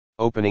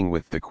Opening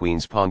with the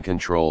queen's pawn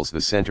controls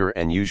the center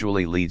and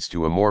usually leads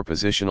to a more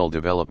positional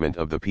development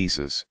of the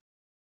pieces.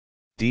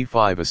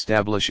 d5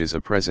 establishes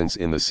a presence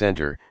in the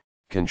center,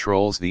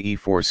 controls the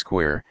e4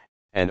 square,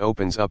 and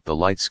opens up the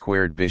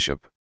light-squared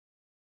bishop.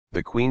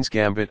 The queen's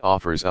gambit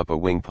offers up a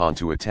wing pawn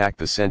to attack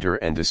the center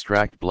and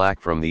distract black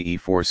from the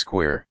e4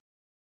 square.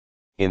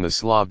 In the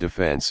Slav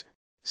defense,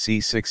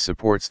 c6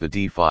 supports the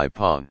d5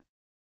 pawn.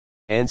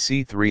 And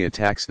c3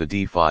 attacks the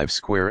d5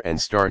 square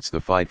and starts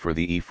the fight for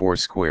the e4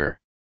 square.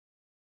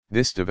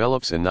 This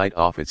develops a knight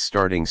off its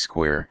starting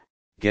square,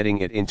 getting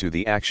it into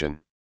the action.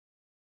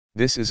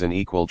 This is an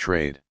equal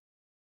trade.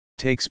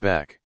 Takes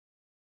back.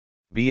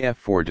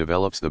 bf4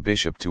 develops the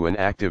bishop to an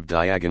active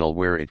diagonal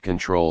where it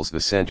controls the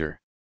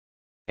center.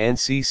 And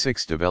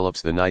c6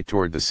 develops the knight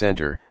toward the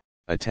center,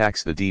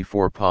 attacks the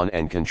d4 pawn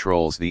and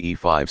controls the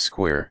e5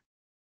 square.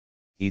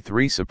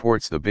 e3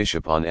 supports the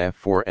bishop on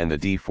f4 and the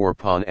d4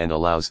 pawn and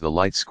allows the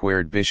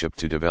light-squared bishop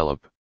to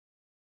develop.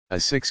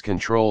 a6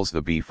 controls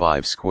the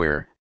b5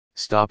 square,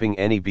 stopping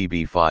any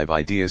bb5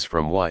 ideas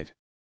from white.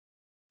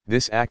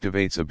 This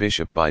activates a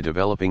bishop by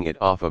developing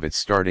it off of its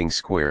starting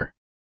square.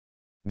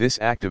 This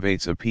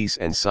activates a piece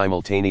and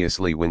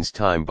simultaneously wins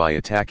time by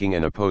attacking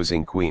an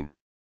opposing queen.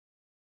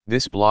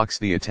 This blocks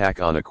the attack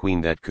on a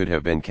queen that could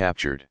have been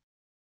captured.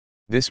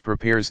 This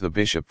prepares the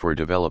bishop for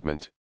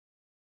development.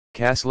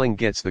 Castling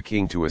gets the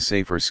king to a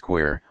safer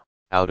square,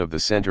 out of the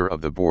center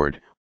of the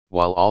board,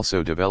 while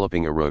also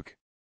developing a rook.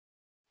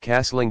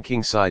 Castling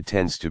kingside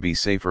tends to be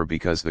safer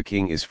because the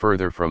king is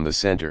further from the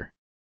center.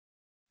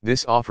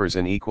 This offers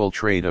an equal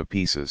trade of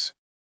pieces.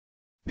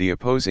 The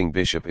opposing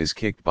bishop is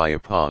kicked by a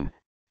pawn,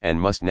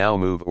 and must now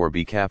move or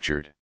be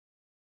captured.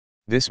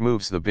 This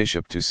moves the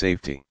bishop to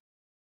safety.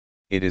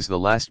 It is the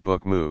last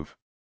book move.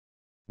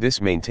 This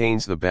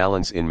maintains the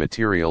balance in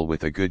material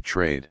with a good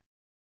trade.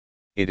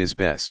 It is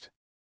best.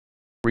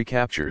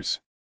 Recaptures.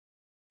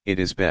 It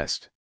is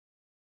best.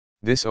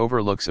 This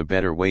overlooks a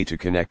better way to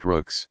connect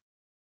rooks.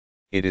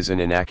 It is an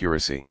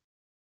inaccuracy.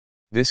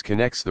 This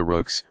connects the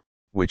rooks,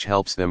 which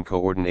helps them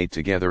coordinate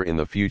together in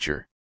the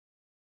future.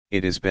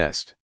 It is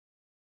best.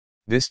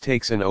 This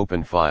takes an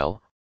open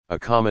file, a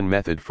common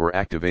method for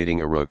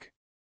activating a rook.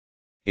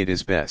 It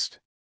is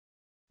best.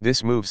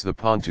 This moves the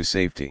pawn to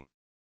safety.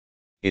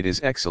 It is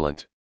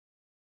excellent.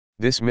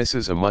 This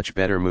misses a much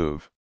better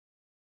move.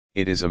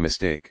 It is a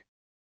mistake.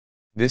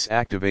 This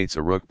activates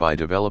a rook by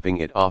developing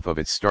it off of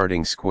its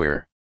starting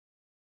square.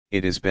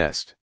 It is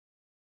best.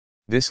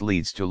 This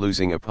leads to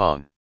losing a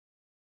pawn.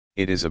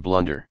 It is a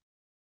blunder.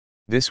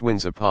 This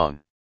wins a pawn.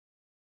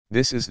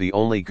 This is the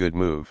only good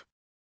move.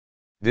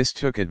 This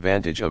took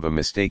advantage of a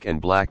mistake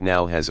and black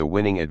now has a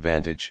winning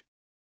advantage.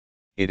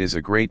 It is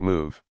a great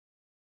move.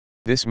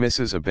 This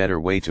misses a better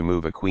way to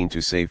move a queen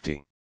to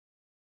safety.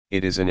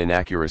 It is an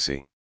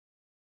inaccuracy.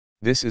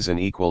 This is an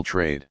equal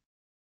trade.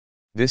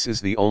 This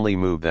is the only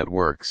move that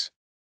works.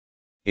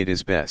 It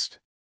is best.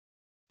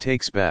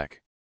 Takes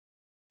back.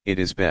 It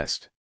is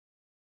best.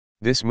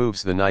 This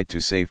moves the knight to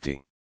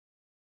safety.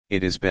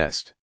 It is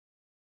best.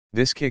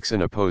 This kicks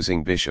an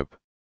opposing bishop.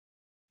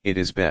 It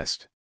is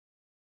best.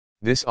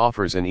 This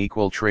offers an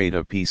equal trade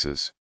of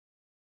pieces.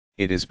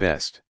 It is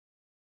best.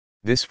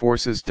 This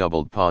forces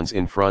doubled pawns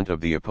in front of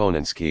the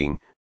opponent's king,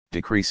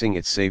 decreasing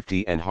its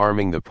safety and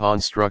harming the pawn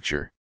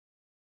structure.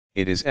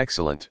 It is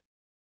excellent.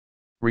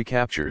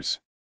 Recaptures.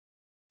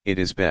 It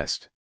is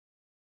best.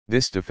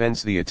 This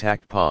defends the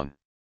attacked pawn.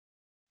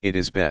 It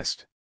is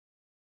best.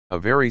 A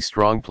very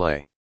strong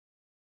play.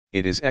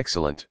 It is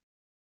excellent.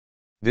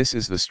 This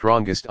is the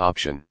strongest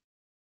option.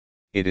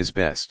 It is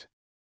best.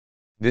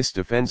 This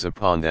defends a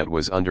pawn that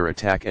was under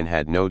attack and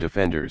had no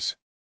defenders.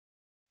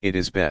 It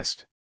is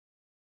best.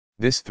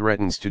 This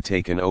threatens to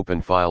take an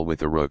open file with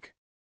the rook.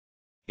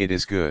 It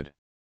is good.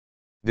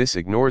 This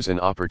ignores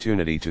an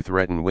opportunity to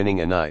threaten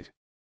winning a knight.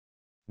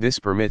 This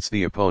permits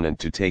the opponent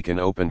to take an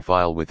open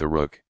file with the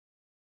rook.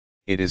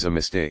 It is a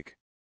mistake.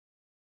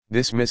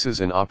 This misses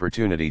an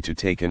opportunity to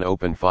take an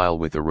open file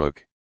with the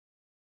rook.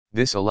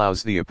 This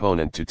allows the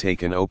opponent to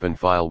take an open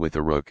file with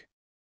the rook.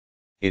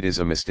 It is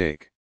a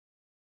mistake.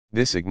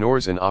 This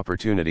ignores an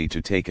opportunity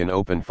to take an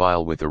open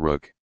file with the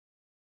rook.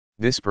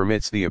 This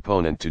permits the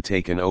opponent to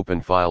take an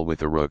open file with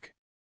the rook.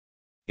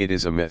 It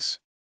is a miss.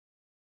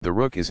 The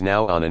rook is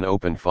now on an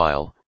open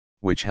file,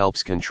 which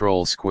helps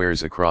control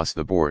squares across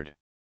the board.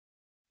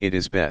 It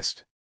is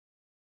best.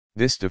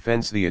 This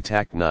defends the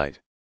attacked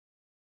knight.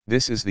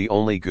 This is the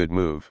only good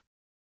move.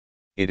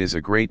 It is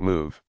a great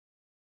move.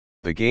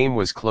 The game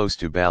was close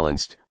to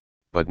balanced,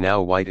 but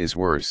now white is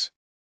worse.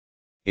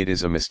 It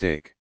is a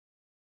mistake.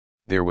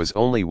 There was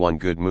only one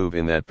good move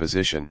in that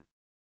position.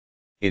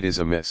 It is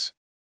a miss.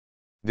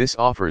 This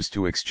offers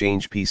to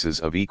exchange pieces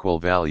of equal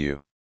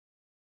value.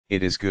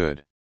 It is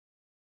good.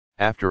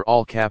 After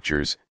all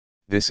captures,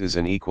 this is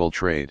an equal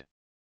trade.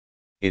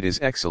 It is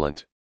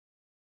excellent.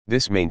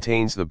 This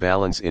maintains the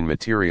balance in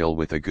material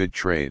with a good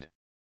trade.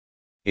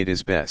 It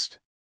is best.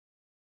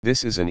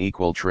 This is an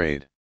equal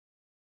trade.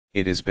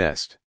 It is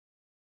best.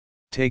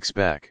 Takes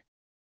back.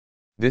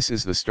 This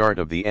is the start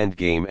of the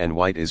endgame and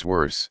white is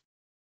worse.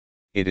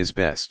 It is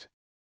best.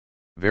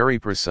 Very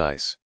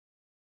precise.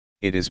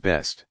 It is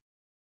best.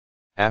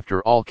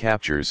 After all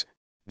captures,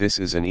 this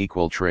is an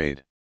equal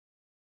trade.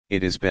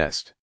 It is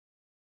best.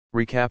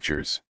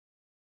 Recaptures.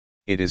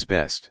 It is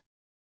best.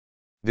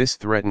 This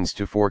threatens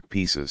to fork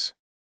pieces.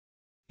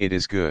 It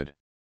is good.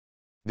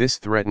 This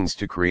threatens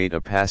to create a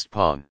passed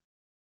pawn.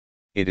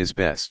 It is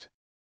best.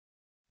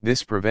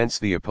 This prevents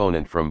the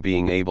opponent from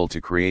being able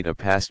to create a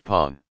passed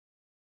pawn.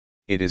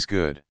 It is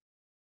good.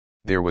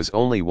 There was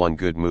only one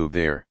good move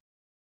there.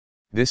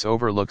 This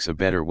overlooks a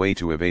better way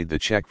to evade the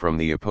check from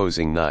the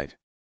opposing knight.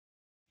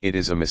 It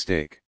is a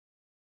mistake.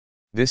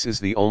 This is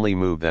the only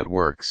move that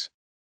works.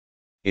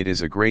 It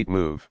is a great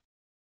move.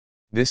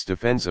 This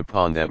defends a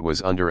pawn that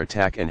was under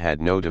attack and had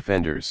no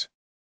defenders.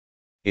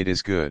 It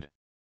is good.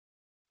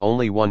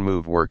 Only one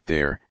move worked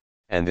there,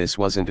 and this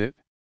wasn't it?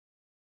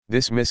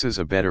 This misses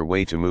a better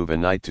way to move a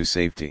knight to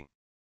safety.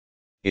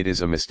 It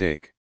is a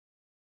mistake.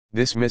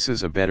 This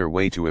misses a better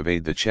way to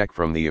evade the check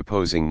from the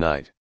opposing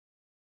knight.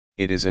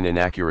 It is an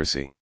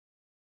inaccuracy.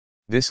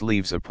 This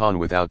leaves a pawn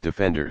without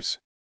defenders.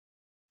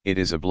 It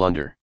is a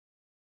blunder.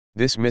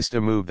 This missed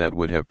a move that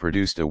would have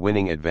produced a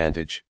winning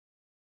advantage.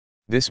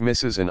 This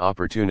misses an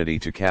opportunity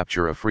to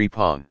capture a free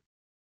pawn.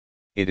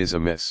 It is a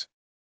miss.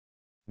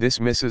 This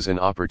misses an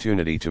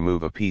opportunity to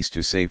move a piece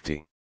to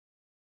safety.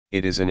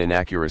 It is an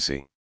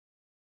inaccuracy.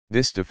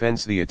 This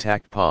defends the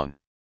attacked pawn.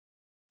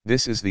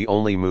 This is the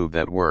only move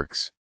that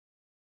works.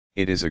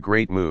 It is a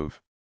great move.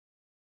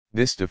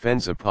 This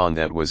defends a pawn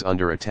that was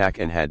under attack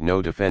and had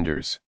no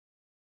defenders.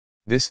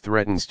 This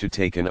threatens to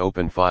take an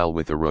open file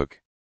with the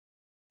rook.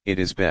 It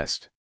is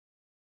best.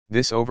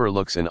 This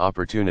overlooks an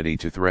opportunity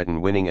to threaten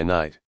winning a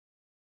knight.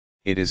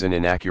 It is an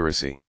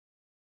inaccuracy.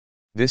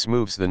 This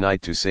moves the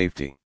knight to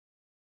safety.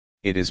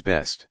 It is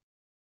best.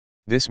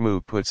 This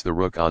move puts the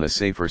rook on a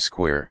safer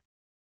square.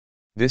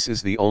 This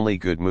is the only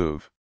good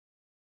move.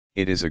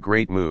 It is a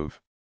great move.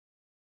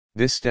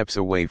 This steps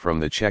away from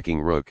the checking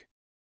rook.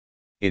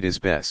 It is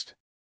best.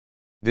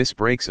 This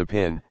breaks a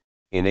pin,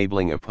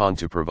 enabling a pawn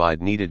to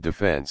provide needed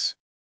defense.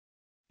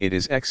 It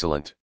is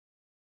excellent.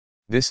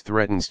 This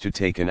threatens to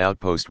take an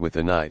outpost with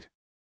the knight.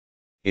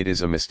 It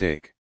is a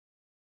mistake.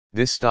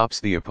 This stops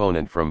the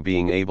opponent from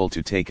being able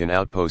to take an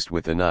outpost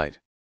with the knight.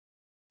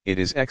 It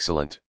is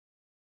excellent.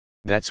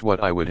 That's what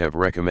I would have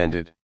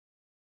recommended.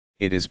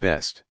 It is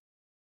best.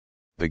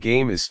 The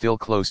game is still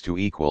close to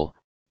equal,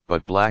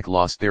 but black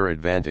lost their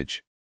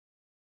advantage.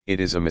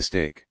 It is a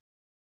mistake.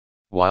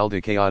 Wild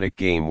a chaotic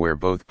game where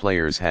both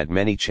players had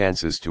many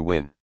chances to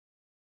win.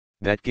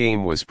 That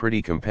game was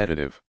pretty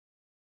competitive.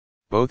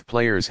 Both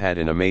players had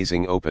an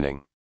amazing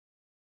opening.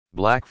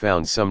 Black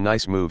found some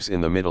nice moves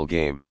in the middle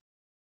game.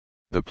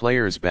 The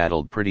players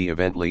battled pretty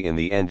evenly in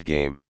the end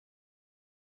game.